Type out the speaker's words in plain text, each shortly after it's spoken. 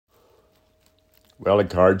Well, I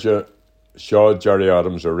card you, Shaw Jerry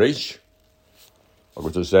Adams a reach. I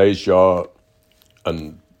was to say Shaw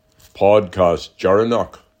and podcast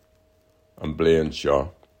Jarnock and Bbliain Shaw.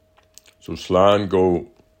 So Slán go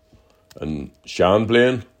and Sean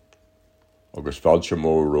Bbliain, August Falcha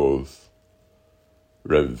Mo Rove,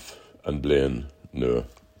 Riv and Bbliain no.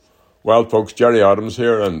 Well, folks, Jerry Adams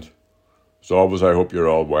here, and as always, I hope you're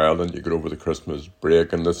all well and you get over the Christmas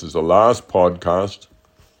break. And this is the last podcast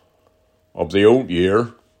of the old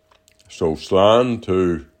year. So Slán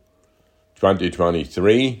to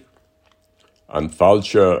 2023 and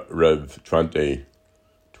Falcha Riv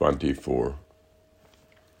 2024.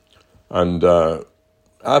 And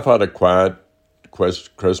I've had a quiet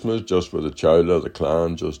Christmas just with a child of the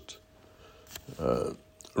clan, just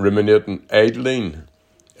ruminating. Idling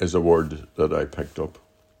is a word that I picked up.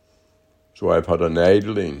 So I've had an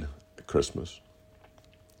idling Christmas.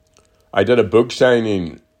 I did a book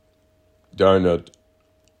signing down at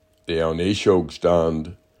the Aoiseach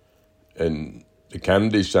stand in the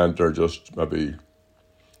Kennedy Centre just maybe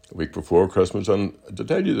a week before Christmas, and to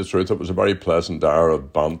tell you the truth, it was a very pleasant hour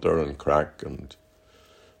of banter and crack and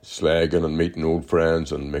slagging and meeting old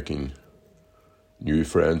friends and making new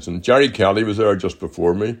friends. And Jerry Kelly was there just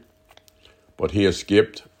before me, but he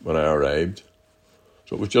escaped when I arrived.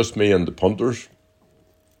 So it was just me and the punters,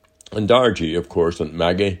 and Dargy, of course, and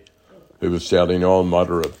Maggie, who was selling all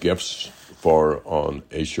manner of gifts for on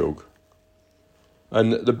Aoiseach.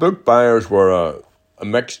 And the book buyers were a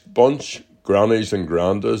mixed bunch, grannies and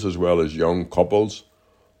grandas, as well as young couples,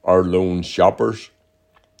 or lone shoppers.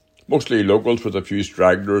 Mostly locals with a few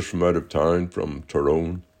stragglers from out of town, from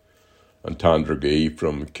Tyrone and Tandragee,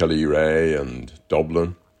 from Killyray and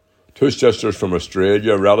Dublin. Two sisters from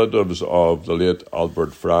Australia, relatives of the late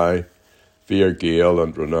Albert Fry, Fia Gale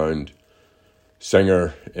and renowned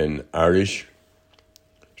singer in Irish.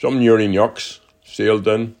 Some Newry-Yucks sailed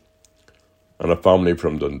in, and a family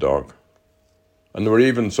from Dundalk. And there were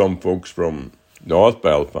even some folks from North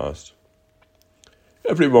Belfast.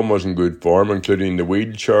 Everyone was in good form, including the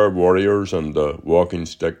wheelchair warriors and the walking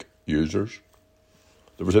stick users.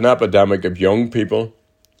 There was an epidemic of young people,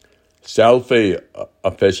 selfie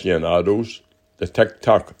aficionados, the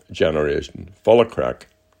TikTok generation, full of crack.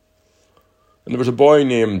 And there was a boy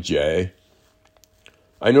named Jay.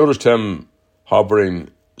 I noticed him hovering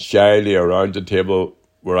shyly around the table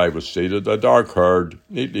where I was seated, a dark-haired,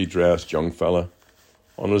 neatly dressed young fella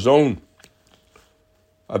on his own.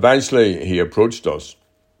 Eventually, he approached us.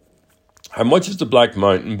 "How much is the Black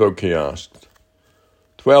Mountain book?" he asked.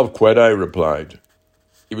 12 quid, I replied.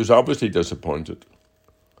 He was obviously disappointed.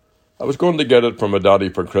 "I was going to get it from a daddy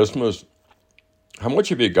for Christmas." "How much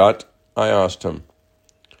have you got?" I asked him.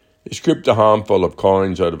 He scooped a handful of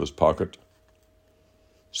coins out of his pocket.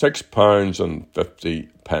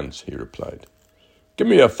 £6.50, he replied. "Give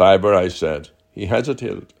me a fiver," I said. He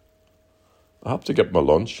hesitated. "I have to get my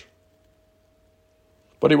lunch."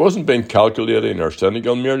 But he wasn't being calculating or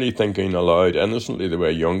cynical, merely thinking aloud innocently the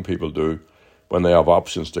way young people do when they have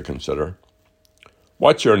options to consider.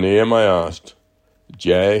 "What's your name?" I asked.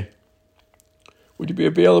 "Jay." "Would you be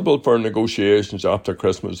available for negotiations after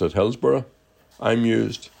Christmas at Hillsborough?" I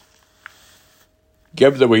mused.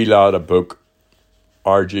 "Give the wee lad a book,"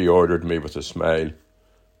 RG ordered me with a smile,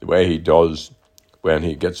 the way he does when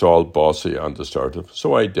he gets all bossy and assertive.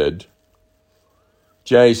 So I did.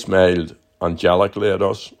 Jay smiled angelically at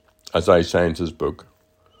us as I signed his book.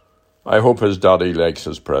 I hope his daddy likes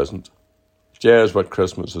his present. Jay is what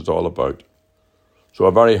Christmas is all about. So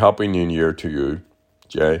a very happy new year to you,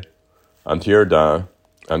 Jay, and to your dad,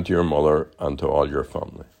 and to your mother, and to all your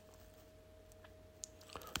family.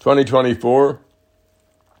 2024,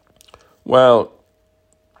 well,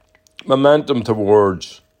 momentum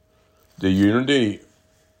towards the unity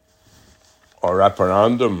or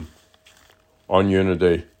referendum on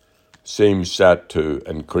unity seems set to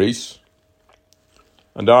increase.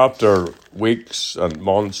 And after weeks and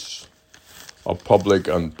months of public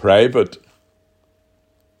and private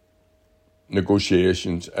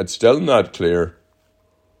negotiations, it's still not clear,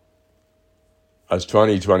 as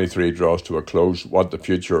 2023 draws to a close, what the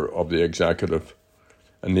future of the executive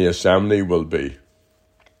and the assembly will be.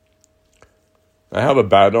 I have a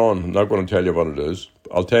bet on. I'm not going to tell you what it is.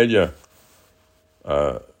 I'll tell you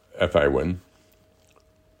if I win.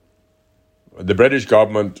 The British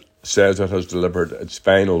government says it has delivered its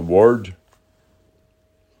final word.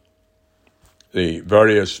 The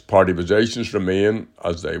various party positions remain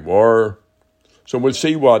as they were. So we'll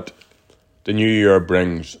see what the new year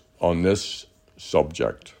brings on this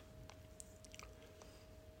subject.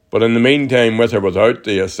 But in the meantime, with or without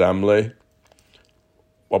the assembly,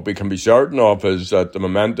 what we can be certain of is that the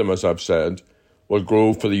momentum, as I've said, will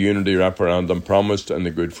grow for the unity referendum promised in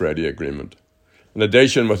the Good Friday Agreement. In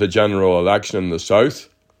addition, with the general election in the South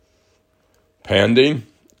pending,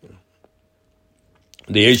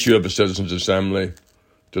 the issue of a Citizens' Assembly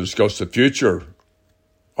to discuss the future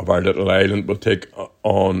of our little island will take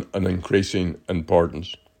on an increasing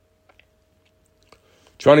importance.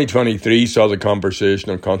 2023 saw the conversation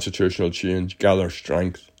on constitutional change gather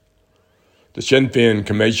strength. The Sinn Féin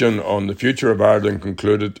Commission on the Future of Ireland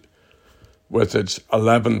concluded with its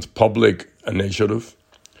 11th public initiative,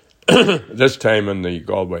 this time in the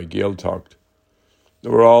Galway Gaeltacht.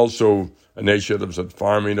 There were also initiatives at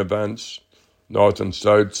farming events, north and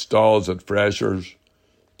south, stalls at freshers,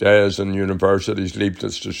 days in universities,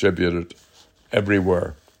 leaflets distributed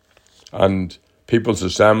everywhere, and people's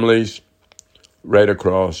assemblies right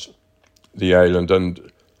across the island.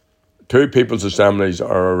 And 2 people's assemblies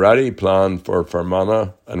are already planned for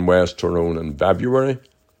Fermanagh and West Tyrone in February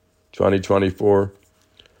 2024,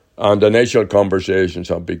 and initial conversations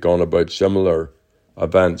have begun about similar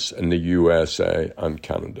events in the USA and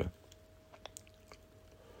Canada.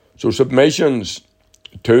 So submissions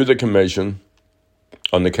to the Commission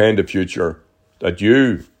on the kind of future that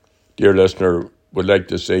you, dear listener, would like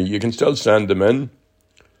to see, you can still send them in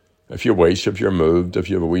if you wish, if you're moved, if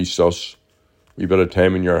you have a wee wee bit of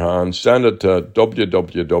time in your hands. Send it to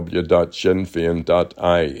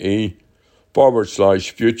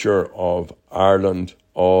www.sinnfein.ie/future of Ireland,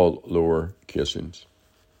 all lower casings.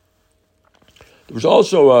 There was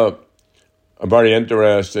also a very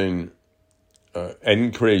interesting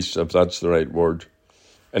increase, if that's the right word,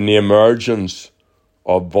 in the emergence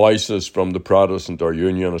of voices from the Protestant or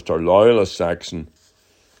Unionist or Loyalist section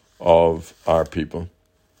of our people.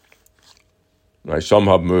 Now, some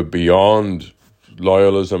have moved beyond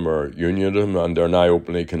loyalism or unionism, and they're now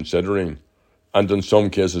openly considering, and in some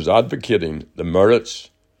cases advocating, the merits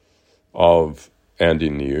of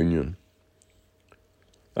ending the Union.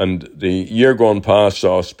 And the year gone past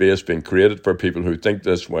saw space being created for people who think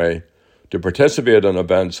this way to participate in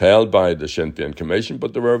events held by the Sinn Féin Commission,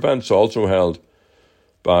 but there were events also held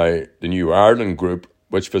by the New Ireland Group,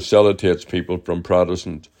 which facilitates people from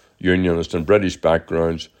Protestant, Unionist and British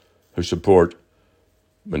backgrounds who support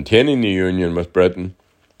maintaining the union with Britain,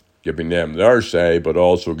 giving them their say, but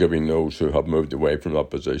also giving those who have moved away from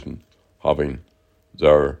that position having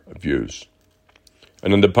their views.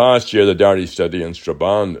 And in the past year, the Derry City and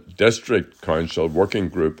Strabane District Council Working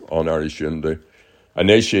Group on Irish Unity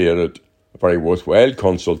initiated a very worthwhile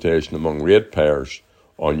consultation among ratepayers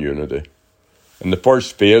on unity. And the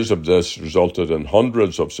first phase of this resulted in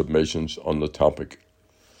hundreds of submissions on the topic.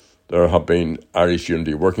 There have been Irish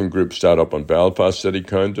Unity working groups set up on Belfast City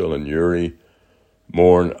Council, in Uri,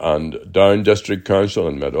 Mourne and Down District Council,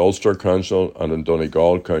 in Mid-Ulster Council and in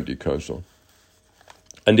Donegal County Council.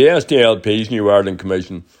 And the SDLP's New Ireland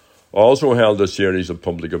Commission also held a series of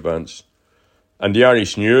public events. And the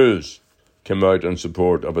Irish News came out in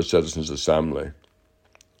support of a Citizens' Assembly.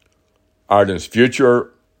 Ireland's Future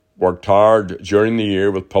worked hard during the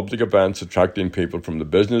year with public events attracting people from the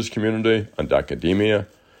business community and academia,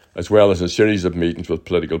 as well as a series of meetings with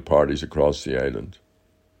political parties across the island.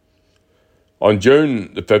 On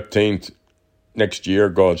June the 15th next year,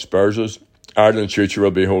 God spares us, Ireland's Future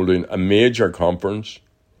will be holding a major conference,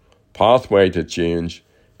 Pathway to Change,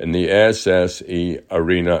 in the SSE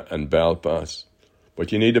Arena in Belfast.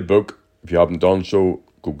 But you need a book. If you haven't done so,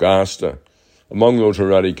 go gasta. Among those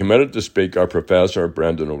already committed to speak are Professor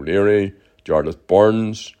Brendan O'Leary, Jarlath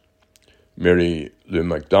Burns, Mary Lou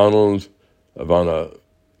MacDonald, Ivana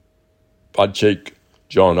Padchik,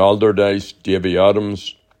 John Alderdice, Davy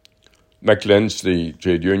Adams, Mick Lynch, the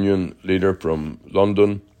trade union leader from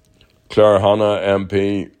London, Claire Hanna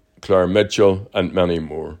MP, Claire Mitchell, and many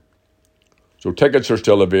more. So tickets are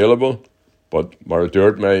still available, but Mara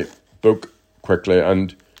Durt may book quickly,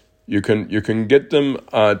 and you can get them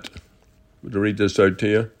at, would I read this out to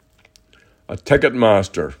you? At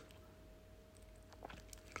Ticketmaster.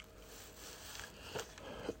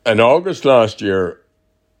 In August last year,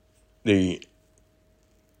 the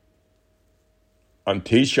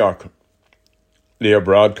Taoiseach, Leir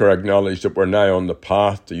acknowledged that we're now on the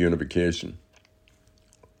path to unification.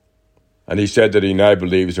 And he said that he now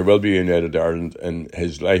believes there will be a united Ireland in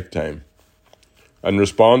his lifetime. And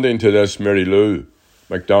responding to this, Mary Lou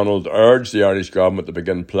MacDonald urged the Irish government to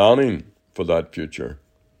begin planning for that future.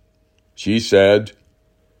 She said,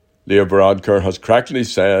 Leir Varadkar has correctly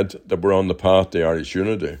said that we're on the path to Irish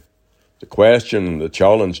unity. The question and the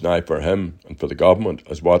challenge now for him and for the government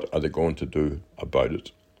is what are they going to do about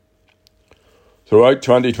it. Throughout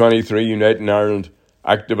 2023, Uniting Ireland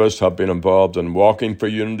activists have been involved in walking for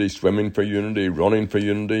unity, swimming for unity, running for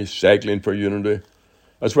unity, cycling for unity,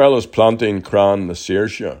 as well as planting Cran na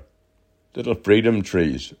Saoirse, little freedom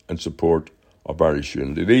trees in support of Irish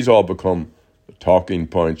unity. These all become talking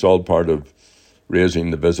points, all part of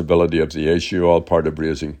raising the visibility of the issue, all part of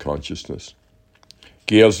raising consciousness.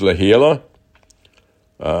 Gael's Leir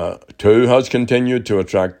too has continued to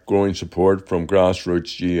attract growing support from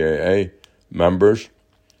grassroots GAA members.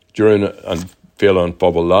 During and Bbliain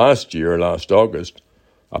Fubble last August,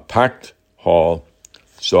 a packed hall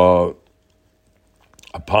saw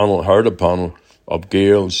a panel of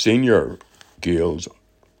Gaels, senior Gaels,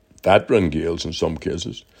 veteran Gaels in some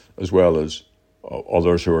cases, as well as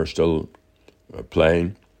others who are still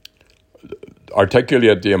playing,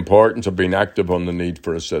 articulate the importance of being active on the need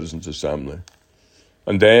for a citizens' assembly.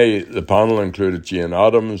 And the panel included Jane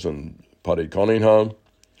Addams and Paddy Cunningham,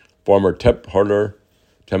 former Tip hurler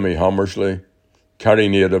Timmy Hammersley, Kerry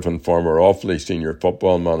native and former Offaly senior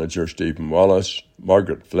football manager Stephen Wallace,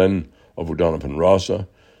 Margaret Flynn of O'Donovan Rossa,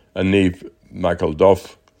 and Niamh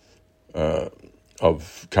McElduff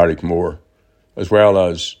of Carrickmore, as well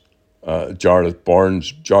as Jarlath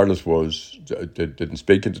Burns. Jarlath didn't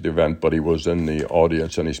speak at the event, but he was in the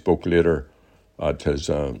audience and he spoke later at his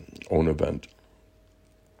own event.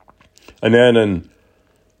 And then in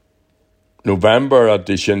November at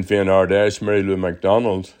the Sinn Féin Ardèche, Mary Lou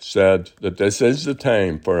MacDonald said that this is the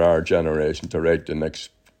time for our generation to write the next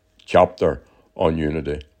chapter on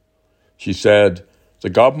unity. She said, the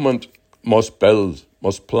government must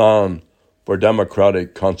plan for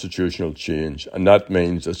democratic constitutional change, and that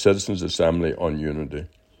means a citizens' assembly on unity.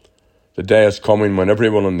 The day is coming when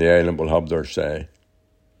everyone on the island will have their say.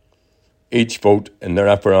 Each vote in the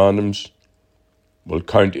referendums will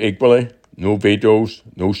count equally. No vetoes,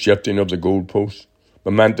 no shifting of the goalposts.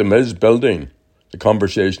 Momentum is building. The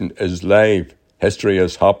conversation is live. History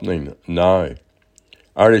is happening now.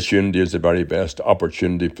 Irish unity is the very best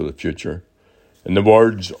opportunity for the future. In the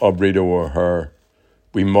words of Rita O'Hare,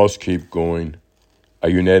 we must keep going. A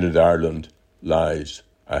united Ireland lies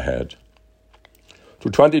ahead. So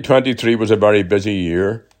 2023 was a very busy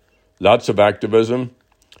year. Lots of activism.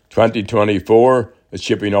 2024 is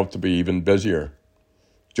shaping up to be even busier.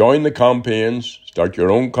 Join the campaigns, start your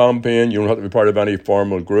own campaign. You don't have to be part of any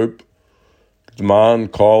formal group.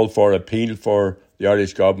 Demand, call for, appeal for the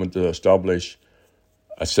Irish government to establish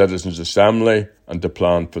a citizens' assembly and to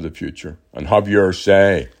plan for the future and have your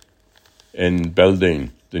say in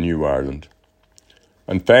building the new Ireland.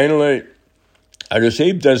 And finally, I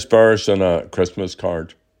received this verse on a Christmas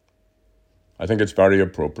card. I think it's very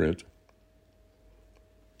appropriate.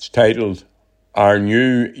 It's titled, Our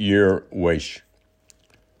New Year Wish.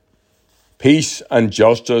 Peace and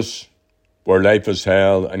justice where life is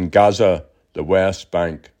hell in Gaza, the West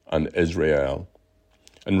Bank and Israel.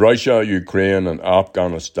 In Russia, Ukraine and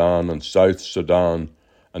Afghanistan and South Sudan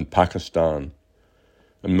and Pakistan.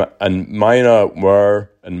 In Myanmar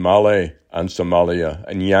and Mali and Somalia.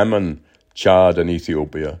 In Yemen, Chad and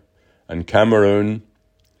Ethiopia. In Cameroon,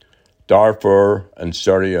 Darfur and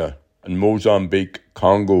Syria. In Mozambique,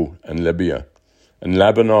 Congo and Libya. In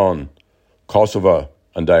Lebanon, Kosovo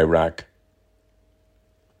and Iraq.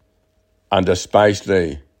 And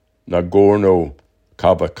especially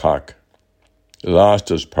Nagorno-Karabakh. The last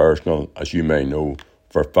is personal, as you may know,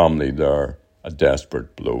 for family there, a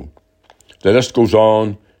desperate blow. The list goes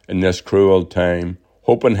on in this cruel time.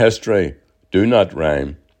 Hope and history do not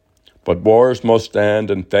rhyme. But wars must end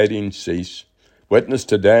and fighting cease. Witness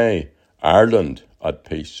today, Ireland at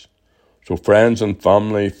peace. So friends and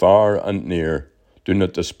family far and near, do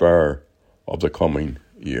not despair of the coming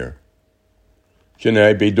year.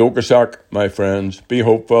 Sinead, be dógach, my friends, be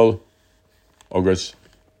hopeful, agus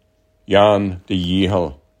Jan de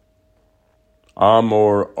Yihel.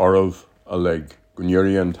 Amor orav aleg,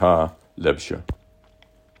 Gunurian ta Libsha.